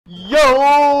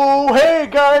Yo, hey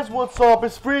guys, what's up?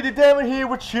 It's Freedy Damon here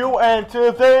with you, and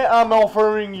today I'm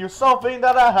offering you something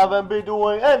that I haven't been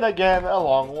doing and again a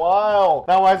long while.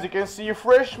 Now, as you can see,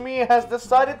 Fresh Me has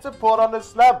decided to put on a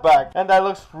snapback, and that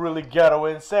looks really ghetto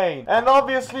insane. And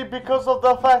obviously, because of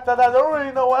the fact that I don't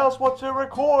really know else what to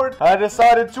record, I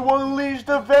decided to unleash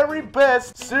the very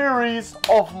best series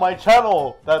of my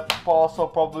channel that also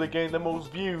probably gained the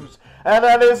most views. And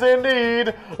that is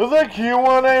indeed the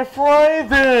Q&A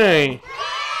Friday!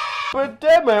 But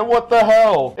damn it, what the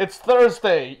hell? It's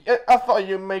Thursday. I thought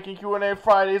you were making Q&A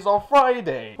Fridays on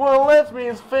Friday. Well, let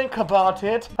me think about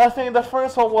it. I think the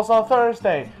first one was on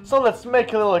Thursday. So let's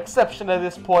make a little exception at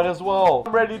this point as well.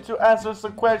 I'm ready to answer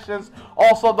some questions.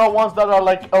 Also the ones that are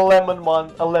like 11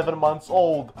 months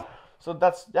old. So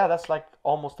that's like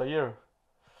almost a year.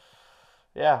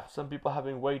 Yeah, some people have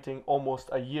been waiting almost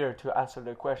a year to answer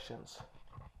their questions.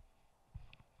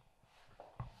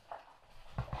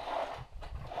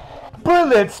 But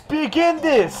let's begin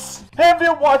this! Have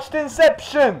you watched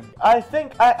Inception? I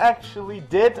think I actually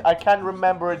did. I can't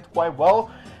remember it quite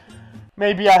well.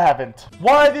 Maybe I haven't.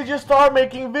 Why did you start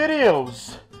making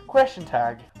videos? Question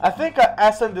tag. I think I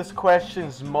answered these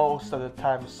questions most of the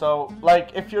time. So,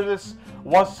 like, if you're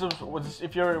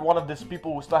one of these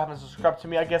people who still haven't subscribed to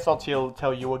me, I guess I'll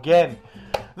tell you again.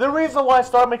 The reason why I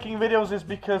started making videos is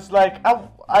because, like,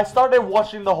 I started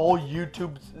watching the whole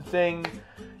YouTube thing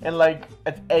in, like,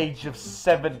 at age of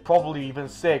 7, probably even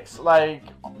 6. Like,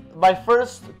 my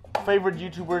first favorite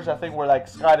YouTubers, I think, were, like,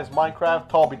 Sky Does Minecraft,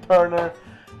 Toby Turner,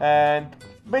 and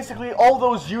basically all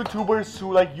those YouTubers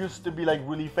who like used to be like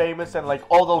really famous, and like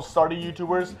all those started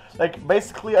YouTubers, like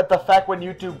basically at the fact when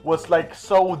YouTube was like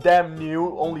so damn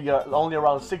new, only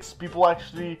around 6 people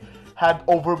actually had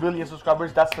over 1 billion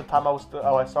subscribers. That's the time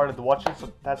I started watching,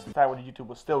 so that's the time when YouTube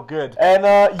was still good. And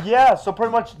yeah, so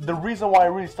pretty much the reason why I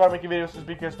really started making videos is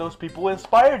because those people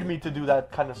inspired me to do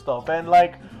that kind of stuff. And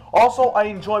like, also I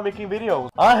enjoy making videos.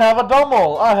 I have a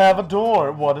Dumbledore, I have a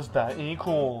door. What does that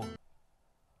equal?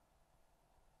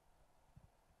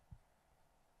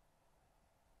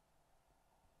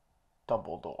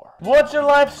 Dumbledore. What's your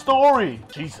life story?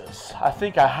 Jesus, I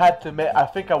think I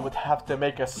would have to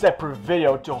make a separate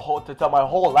video to tell my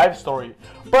whole life story.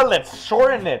 But let's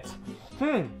shorten it.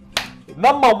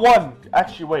 Number 1.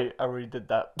 Actually, wait, I already did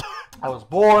that. I was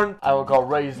born, I got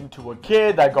raised into a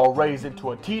kid, I got raised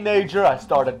into a teenager, I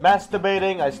started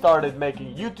masturbating, I started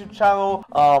making a YouTube channel,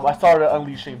 I started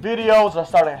unleashing videos, I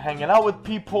started hanging out with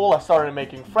people, I started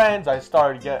making friends, I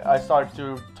started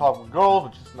to talk with girls,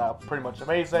 which is now pretty much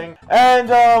amazing.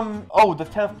 And, oh, the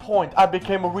 10th point, I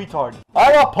became a retard.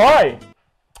 I got pie!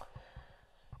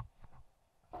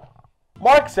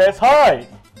 Mark says hi!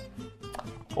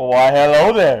 Why,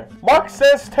 hello there. Mark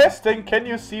says testing, can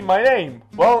you see my name?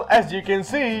 Well, as you can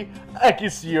see, I can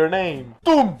see your name.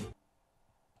 Boom!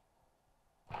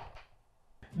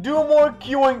 Do more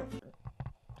Q&Qs,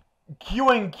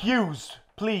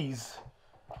 please.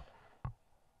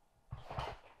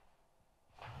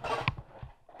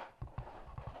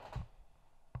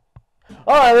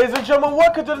 Alright, ladies and gentlemen,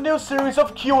 welcome to the new series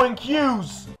of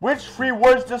Q&Qs. Which 3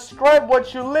 words describe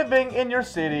what you living in your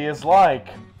city is like?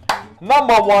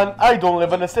 Number 1, I don't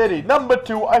live in a city. Number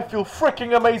 2, I feel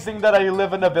freaking amazing that I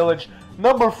live in a village.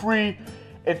 Number 3,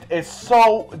 it is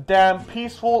so damn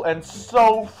peaceful and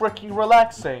so freaking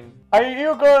relaxing. Are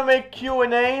you gonna make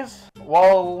Q&As?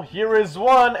 Well, here is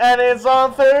one, and it's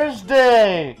on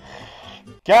Thursday.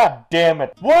 God damn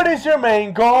it. What is your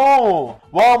main goal?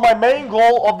 Well, my main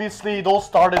goal, obviously, it all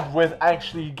started with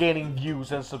actually gaining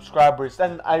views and subscribers.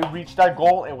 And I reached that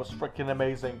goal, it was freaking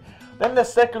amazing. Then the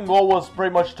second goal was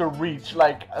pretty much to reach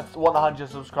like 100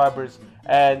 subscribers.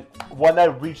 And when I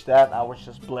reached that, I was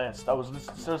just blessed. I was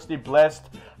seriously blessed.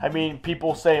 I mean,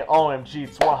 people say, OMG,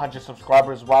 it's 100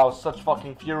 subscribers. Wow, such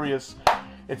fucking furious.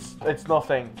 It's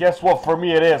nothing. Guess what? For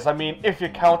me it is. I mean, if you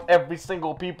count every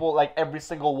single people, like every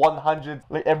single 100,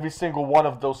 like every single one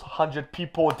of those 100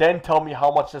 people, then tell me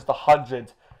how much is the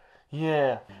 100.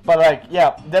 Yeah. But like,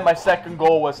 yeah, then my second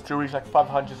goal was to reach like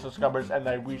 500 subscribers, and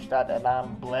I reached that, and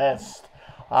I'm blessed.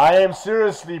 I am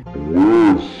seriously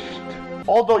blessed.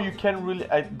 Although you can't really,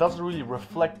 it doesn't really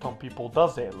reflect on people,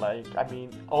 does it? Like, I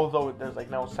mean, although there's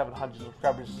like now 700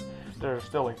 subscribers, there's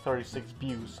still like 36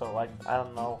 views, so like, I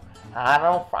don't know. I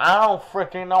don't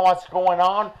freaking know what's going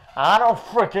on. I don't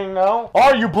freaking know.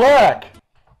 Are you black?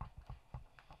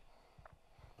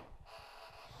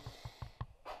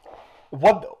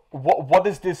 What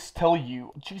does this tell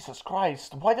you? Jesus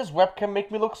Christ, why does webcam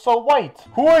make me look so white?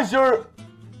 Who is your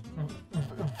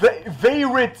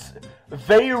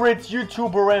Favorite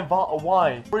YouTuber and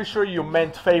why? Pretty sure you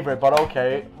meant favorite, but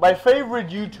okay. My favorite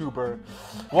YouTuber.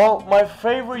 Well, my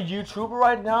favorite YouTuber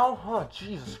right now? Huh,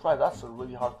 Jesus Christ, that's a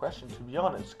really hard question to be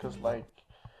honest. Because, like,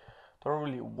 I don't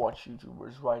really watch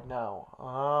YouTubers right now.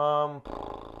 I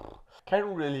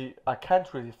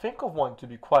can't really think of one, to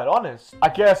be quite honest. I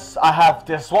guess I have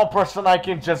this one person I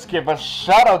can just give a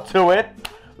shout out to it.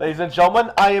 Ladies and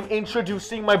gentlemen, I am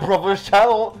introducing my brother's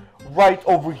channel right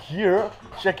over here.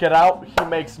 Check it out. He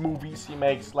makes movies. He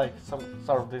makes like some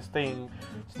sort of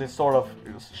this sort of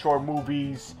short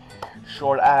movies,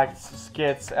 short acts,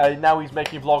 skits. Now he's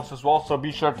making vlogs as well, so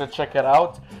be sure to check it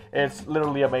out. It's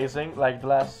literally amazing. Like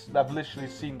I've literally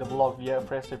seen the vlog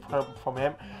from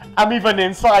him. I'm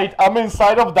inside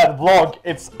of that vlog.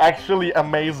 It's actually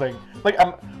amazing.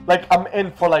 I'm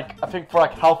in for I think for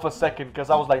half a second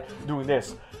because I was like doing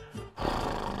this.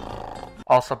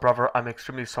 Also, brother, I'm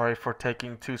extremely sorry for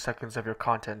taking 2 seconds of your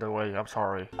content away. I'm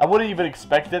sorry. I wouldn't even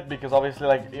expect it because obviously,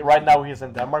 right now he's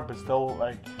in Denmark, but still,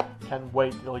 can't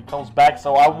wait till he comes back.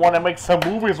 So I want to make some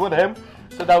movies with him.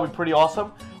 So that would be pretty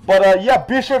awesome. But yeah,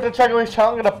 be sure to check out his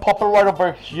channel. I'm gonna pop it right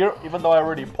over here, even though I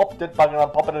already popped it. But I'm gonna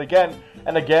pop it again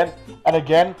and again and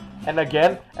again and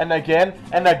again and again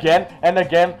and again and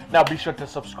again. Now be sure to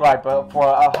subscribe.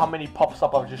 For how many pops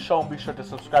up I've just shown, be sure to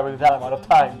subscribe with that amount of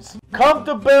times. Come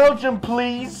to Belgium,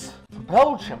 please.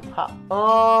 Belgium, huh?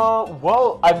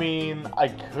 Well, I mean, I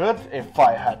could if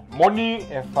I had money,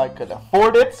 if I could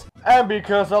afford it. And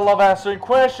because I love answering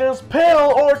questions,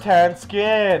 pale or tan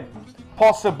skin.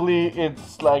 Possibly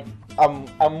it's like I'm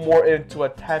more into a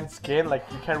tan skin. Like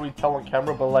you can't really tell on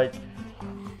camera, but like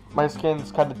my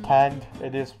skin's kind of tanned.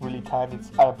 It is really tan.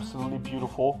 It's absolutely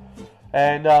beautiful.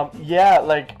 And yeah,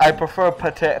 like I prefer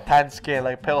tan skin.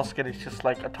 Like pale skin is just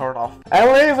like a turn off.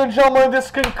 And ladies and gentlemen,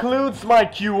 this concludes my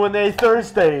Q&A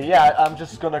Thursday. Yeah, I'm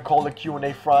just gonna call it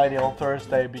Q&A Friday on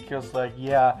Thursday because like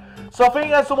yeah. So thank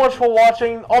you guys so much for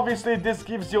watching. Obviously this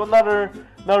gives you another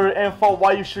info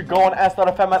why you should go on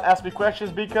Ask.fm and ask me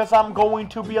questions, because I'm going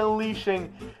to be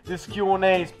unleashing these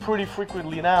Q&As pretty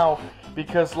frequently now,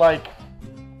 because like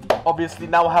obviously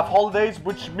now I have holidays,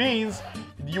 which means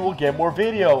you will get more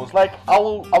videos. Like I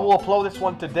will upload this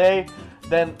one today,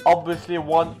 then obviously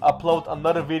upload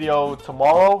another video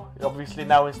tomorrow. Obviously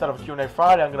now instead of Q&A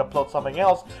Friday, I'm gonna upload something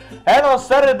else. And on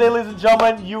Saturday, ladies and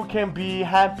gentlemen, you can be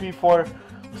happy for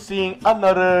seeing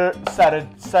another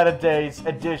Saturday's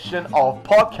edition of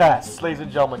podcasts, ladies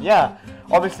and gentlemen. Yeah,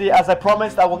 obviously as I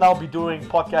promised, I will now be doing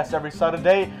podcasts every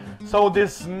Saturday. So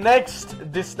this next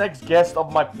guest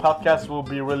of my podcast will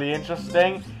be really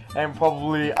interesting, and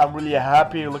probably I'm really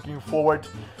happy, looking forward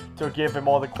to give him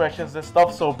all the questions and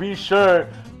stuff. So be sure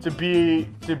to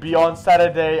be on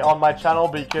Saturday on my channel,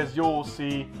 because you will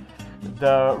see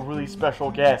the really special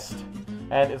guest,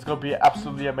 and it's gonna be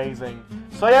absolutely amazing.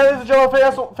 So yeah, ladies and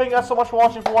gentlemen, thank you guys so much for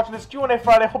watching this Q&A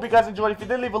Friday. Hope you guys enjoyed. If you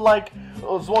did, leave a like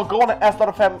as well. Go on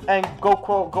Ask.fm and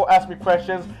go ask me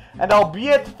questions. And that'll be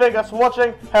it. Thank you guys for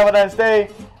watching. Have a nice day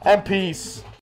and peace.